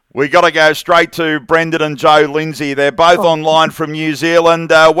We got to go straight to Brendan and Joe Lindsay. They're both online from New Zealand.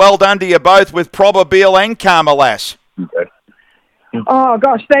 Well done to you both with Probabeel and Carmelas. Okay. Oh,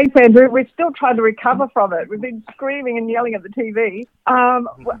 gosh, thanks, Andrew. We're still trying to recover from it. We've been screaming and yelling at the TV.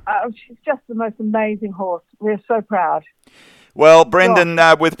 She's just the most amazing horse. We're so proud. Well, Brendan,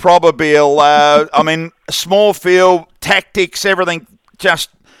 with Probabeel, small field, tactics, everything, just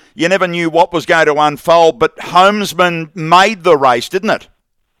you never knew what was going to unfold, but Homesman made the race, didn't it?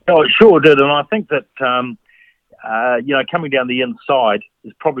 Oh, it sure did, and I think that, coming down the inside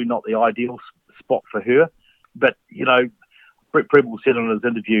is probably not the ideal spot for her, but, Brett Prebble said in his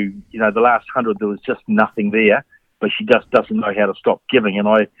interview, the last 100 there was just nothing there, but she just doesn't know how to stop giving, and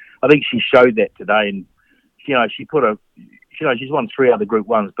I think she showed that today, and, she put she's won 3 other Group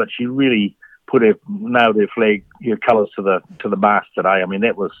 1s, but she really nailed her flag, colours to the mast today. I mean,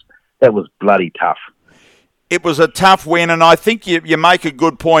 that was bloody tough. It was a tough win, and I think you make a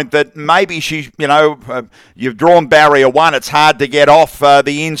good point that maybe you've drawn barrier 1. It's hard to get off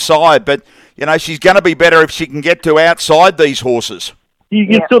the inside, but, she's going to be better if she can get to outside these horses.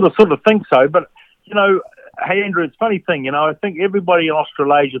 You sort of think so, but, hey, Andrew, it's a funny thing, I think everybody in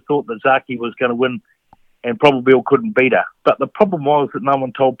Australasia thought that Zaki was going to win and Probabeel couldn't beat her. But the problem was that no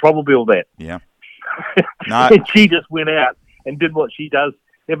one told Probabeel that. Yeah. No. And she just went out and did what she does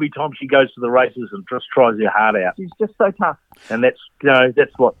every time she goes to the races and just tries her heart out. She's just so tough. And that's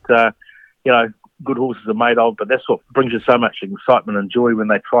what, good horses are made of, but that's what brings us so much excitement and joy when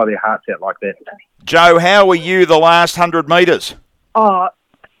they try their hearts out like that. Joe, how were you the last 100 metres? Oh,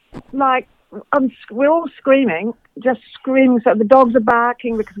 we're all screaming, just screaming. So the dogs are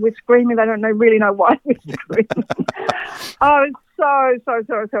barking because we're screaming. They don't really know why we're screaming. I was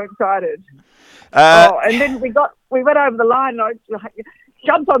so excited. And then we went over the line, and I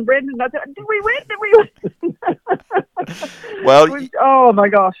jumped on Brendan, and I said, "Did we win? Well, oh my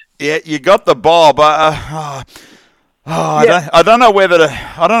gosh! Yeah, you got the bob. I don't know whether to.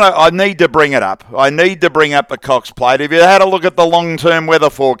 I don't know. I need to bring it up. I need to bring up the Cox Plate. Have you had a look at the long-term weather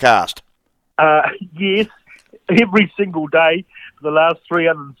forecast? Yes, every single day for the last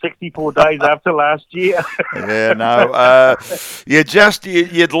 364 days after last year. Yeah, no.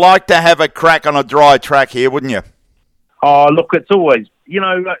 You'd like to have a crack on a dry track here, wouldn't you? Oh, look, it's always, we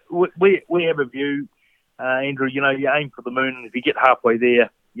have a view, Andrew. You aim for the moon, and if you get halfway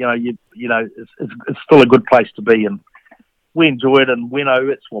there, it's still a good place to be, and we enjoy it, and we know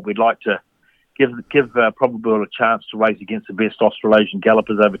it's what we'd like to give Probabeel a chance to race against the best Australasian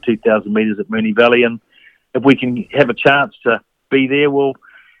gallopers over 2,000 metres at Moonee Valley, and if we can have a chance to be there, well,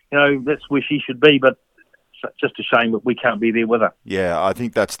 that's where she should be, but it's just a shame that we can't be there with her. Yeah, I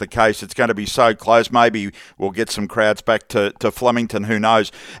think that's the case. It's going to be so close. Maybe we'll get some crowds back to Flemington, who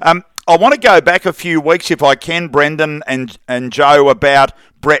knows. I want to go back a few weeks, if I can, Brendan and Joe, about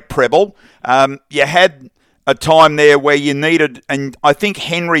Brett Prebble. You had a time there where you needed, and I think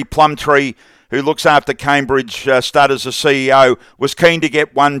Henry Plumtree, who looks after Cambridge Stud as a CEO, was keen to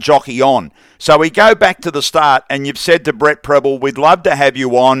get one jockey on. So we go back to the start, and you've said to Brett Prebble, we'd love to have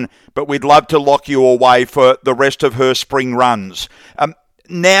you on, but we'd love to lock you away for the rest of her spring runs.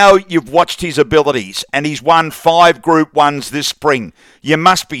 Now you've watched his abilities, and he's won 5 Group 1s this spring. You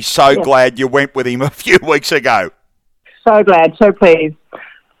must be so glad you went with him a few weeks ago. So glad, so pleased.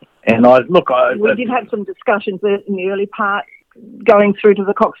 And we did have some discussions in the early part, going through to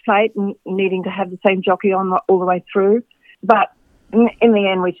the Cox Plate and needing to have the same jockey on all the way through. But in the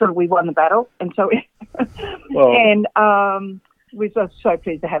end, we won the battle. And so, we're just so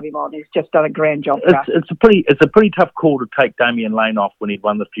pleased to have him on. He's just done a grand job for us. It's a pretty tough call to take Damien Lane off when he'd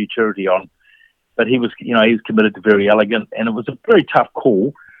won the Futurity on. But he was committed to Very Elegant, and it was a very tough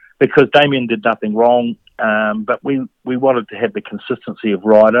call because Damien did nothing wrong. But we wanted to have the consistency of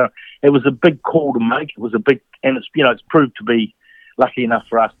rider. It was a big call to make. It was and it's proved to be, lucky enough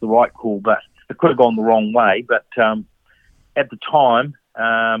for us, the right call. But it could have gone the wrong way. But at the time,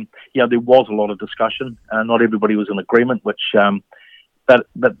 there was a lot of discussion. Not everybody was in agreement. But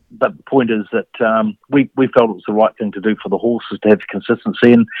the point is that we felt it was the right thing to do for the horses to have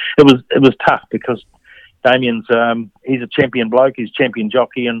consistency, and it was tough because Damien's he's a champion bloke. He's a champion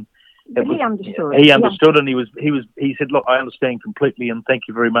jockey, and he understood. He understood, and he said, "Look, I understand completely, and thank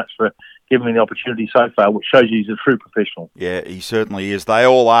you very much for giving me the opportunity so far," which shows you he's a true professional. Yeah, he certainly is. They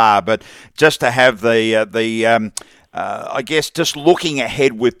all are, but just to have I guess just looking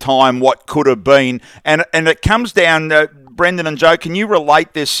ahead with time, what could have been, and it comes down. Brendan and Joe, can you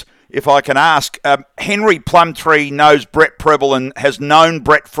relate this? If I can ask, Henry Plumtree knows Brett Prebble and has known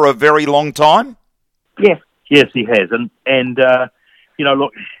Brett for a very long time. Yes, he has, and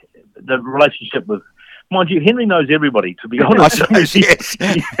look. The relationship with mind you, Henry knows everybody, to be honest. I suppose, yes.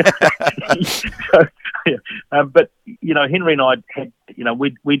 But, Henry and I had,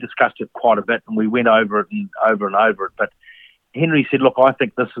 we discussed it quite a bit, and we went over it and over it. But Henry said, look, I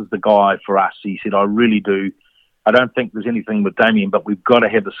think this is the guy for us. He said, I really do. I don't think there's anything with Damien, but we've got to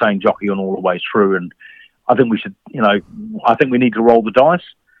have the same jockey on all the way through. And I think we should, I think we need to roll the dice.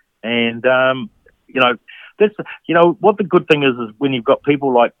 And, that's, what the good thing is when you've got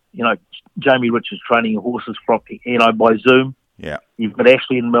people like, Jamie Richards training horses from, by Zoom. Yeah. You've got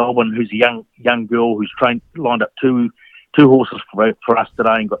Ashley in Melbourne, who's a young girl who's lined up two horses for us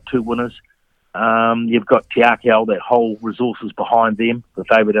today and got 2 winners. You've got Tiakau, that whole resources behind them with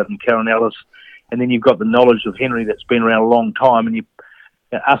David and Karen Ellis. And then you've got the knowledge of Henry that's been around a long time. And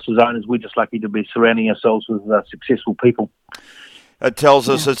us as owners, we're just lucky to be surrounding ourselves with successful people. It tells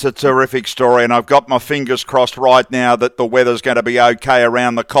us it's a terrific story, and I've got my fingers crossed right now that the weather's going to be okay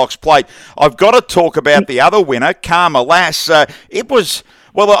around the Cox Plate. I've got to talk about the other winner, Karma Lass. It was,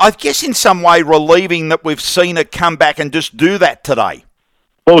 well, I guess in some way relieving that we've seen her come back and just do that today.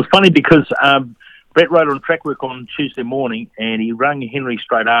 Well, it's funny because Brett rode on track work on Tuesday morning, and he rang Henry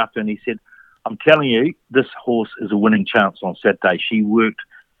straight after, and he said, I'm telling you, this horse is a winning chance on Saturday. She worked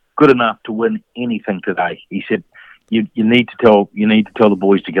good enough to win anything today. He said, You need to tell the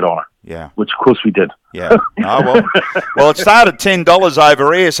boys to get on her. Yeah. Which of course we did. Yeah. Well, it started $10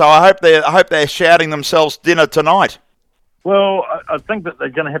 over here, so I hope they're shouting themselves dinner tonight. Well, I think that they're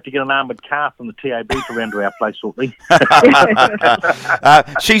going to have to get an armoured car from the TAB to round to our place shortly.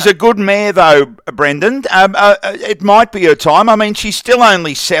 She's a good mare, though, Brendan. It might be her time. I mean, she's still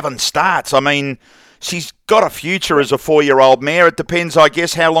only 7 starts. I mean, she's got a future as a 4-year-old mare. It depends, I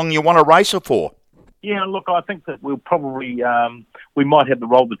guess, how long you want to race her for. Yeah, look, I think that we'll probably, we might have to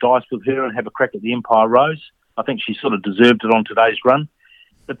roll the dice with her and have a crack at the Empire Rose. I think she sort of deserved it on today's run.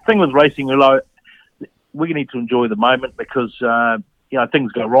 The thing with racing, we need to enjoy the moment because,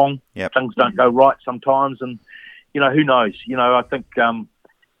 things go wrong. Yep. Things don't go right sometimes. And, who knows? I think, 7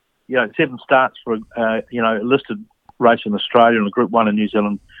 starts for, a listed race in Australia and a Group 1 in New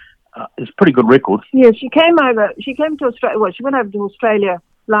Zealand is a pretty good record. Yeah, she came to Australia. Well, she went over to Australia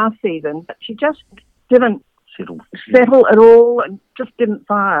last season, but she just didn't settle at all and just didn't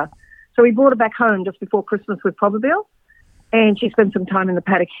fire. So we brought her back home just before Christmas with Probabeel, and she spent some time in the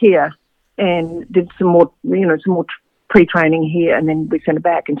paddock here and did some more pre-training here, and then we sent her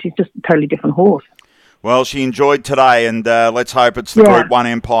back, and she's just a totally different horse. Well, she enjoyed today, and let's hope it's the Group 1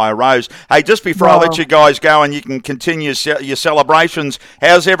 Empire Rose. Hey, just before I let you guys go and you can continue your celebrations,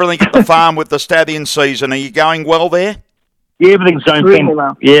 how's everything at the farm with the stallion season? Are you going well there? Yeah, everything's going really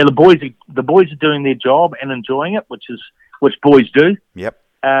well. Yeah, the boys are doing their job and enjoying it, which boys do. Yep.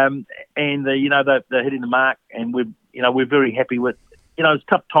 And they're hitting the mark, and we're very happy with. It's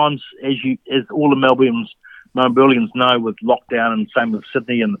tough times as all the Melbournians know with lockdown, and same with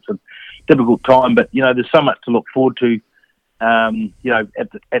Sydney, and it's a difficult time. But there's so much to look forward to. At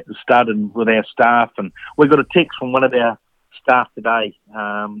the stud and with our staff, and we got a text from one of our staff today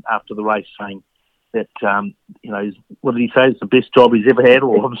after the race saying that, what did he say? It's the best job he's ever had.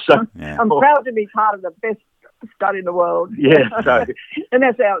 I'm proud to be part of the best stud in the world. Yeah. So. And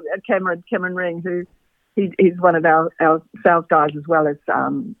that's our Cameron Ring, who he's one of our sales guys as well as,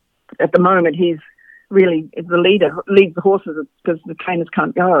 at the moment, he's really the leads the horses because the trainers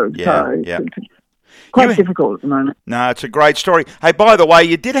can't go. Yeah, so yeah. It's quite difficult at the moment. No, it's a great story. Hey, by the way,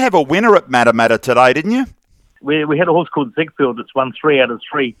 you did have a winner at Matamata today, didn't you? We had a horse called Ziegfeld that's won 3 out of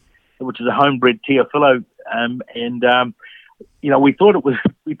 3. Which is a homebred Teofilo, we thought it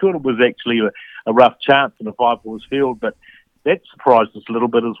was actually a rough chance in a 5-horse field, but that surprised us a little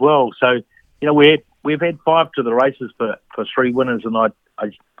bit as well. So, we've had 5 to the races for 3 winners, and I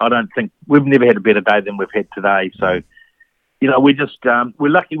don't think we've never had a better day than we've had today. So, we just we're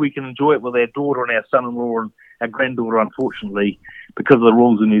lucky we can enjoy it with our daughter and our son-in-law and our granddaughter. Unfortunately, because of the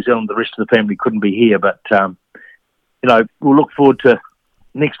rules in New Zealand, the rest of the family couldn't be here, but we'll look forward to.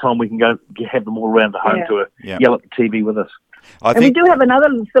 Next time we can go have them all around the home to yell at the TV with us. We do have another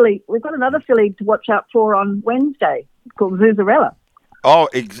filly. We've got another filly to watch out for on Wednesday called Zuzarella. Oh,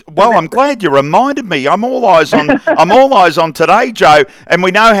 well, I'm glad you reminded me. I'm all eyes on today, Joe, and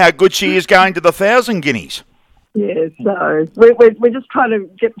we know how good she is going to the 1,000 guineas. Yeah, so we're just trying to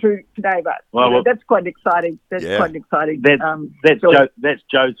get through today, but that's quite exciting. That's quite exciting. That's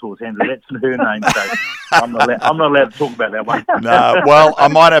Joe's horse, Andrew. That's her name. So I'm not allowed to talk about that one. No, well, I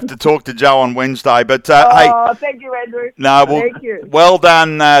might have to talk to Joe on Wednesday. But hey, thank you, Andrew. No, thank you. Well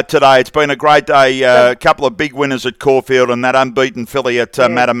done today. It's been a great day. A couple of big winners at Caulfield and that unbeaten filly at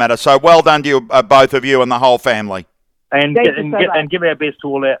Matamata. So well done to you, both of you and the whole family. and give our best to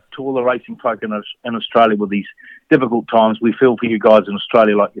all the racing folk in Australia with these difficult times. We feel for you guys in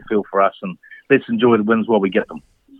Australia like you feel for us, and let's enjoy the wins while we get them.